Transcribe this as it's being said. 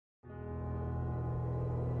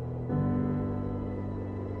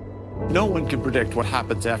No one can predict what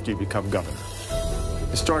happens after you become governor.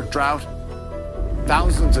 Historic drought,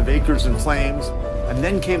 thousands of acres in flames, and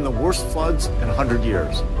then came the worst floods in 100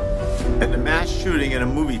 years. And the mass shooting in a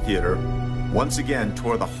movie theater once again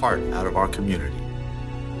tore the heart out of our community.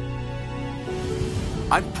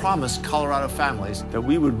 I've promised Colorado families that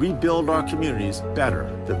we would rebuild our communities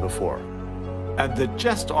better than before, and that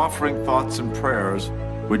just offering thoughts and prayers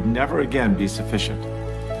would never again be sufficient.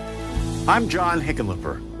 I'm John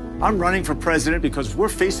Hickenlooper. I'm running for president because we're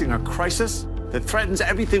facing a crisis that threatens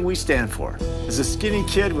everything we stand for. As a skinny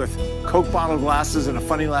kid with Coke bottle glasses and a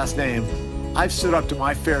funny last name, I've stood up to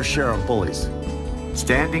my fair share of bullies.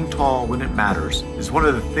 Standing tall when it matters is one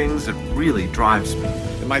of the things that really drives me.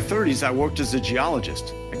 In my 30s, I worked as a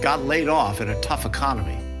geologist and got laid off in a tough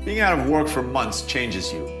economy. Being out of work for months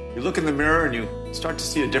changes you. You look in the mirror and you start to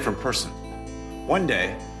see a different person. One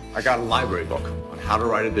day, I got a library book on how to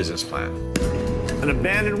write a business plan. An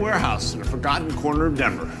abandoned warehouse in a forgotten corner of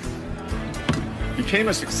Denver. Became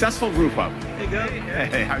a successful group up. Hey, Gov.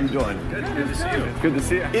 Hey, how you doing? Good to see you. Good to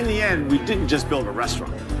see you. In the end, we didn't just build a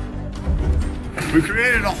restaurant. We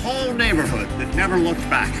created a whole neighborhood that never looked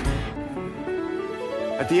back.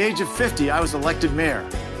 At the age of 50, I was elected mayor.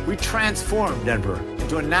 We transformed Denver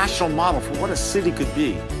into a national model for what a city could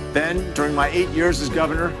be. Then, during my 8 years as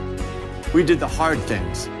governor, we did the hard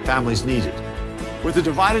things families needed. With a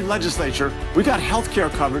divided legislature, we got health care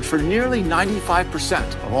coverage for nearly 95%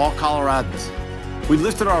 of all Coloradans. We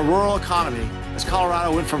lifted our rural economy as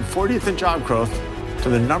Colorado went from 40th in job growth to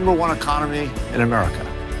the #1 economy in America.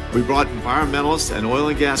 We brought environmentalists and oil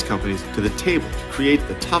and gas companies to the table to create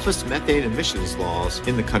the toughest methane emissions laws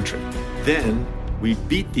in the country. Then, we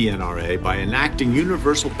beat the NRA by enacting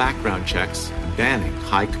universal background checks and banning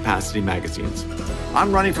high-capacity magazines.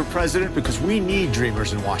 I'm running for president because we need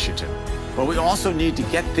dreamers in Washington, but we also need to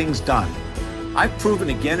get things done. I've proven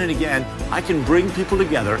again and again I can bring people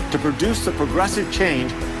together to produce the progressive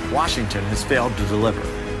change Washington has failed to deliver.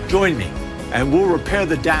 Join me, and we'll repair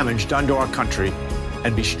the damage done to our country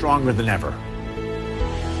and be stronger than ever.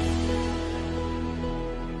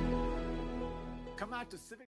 Come out to Civic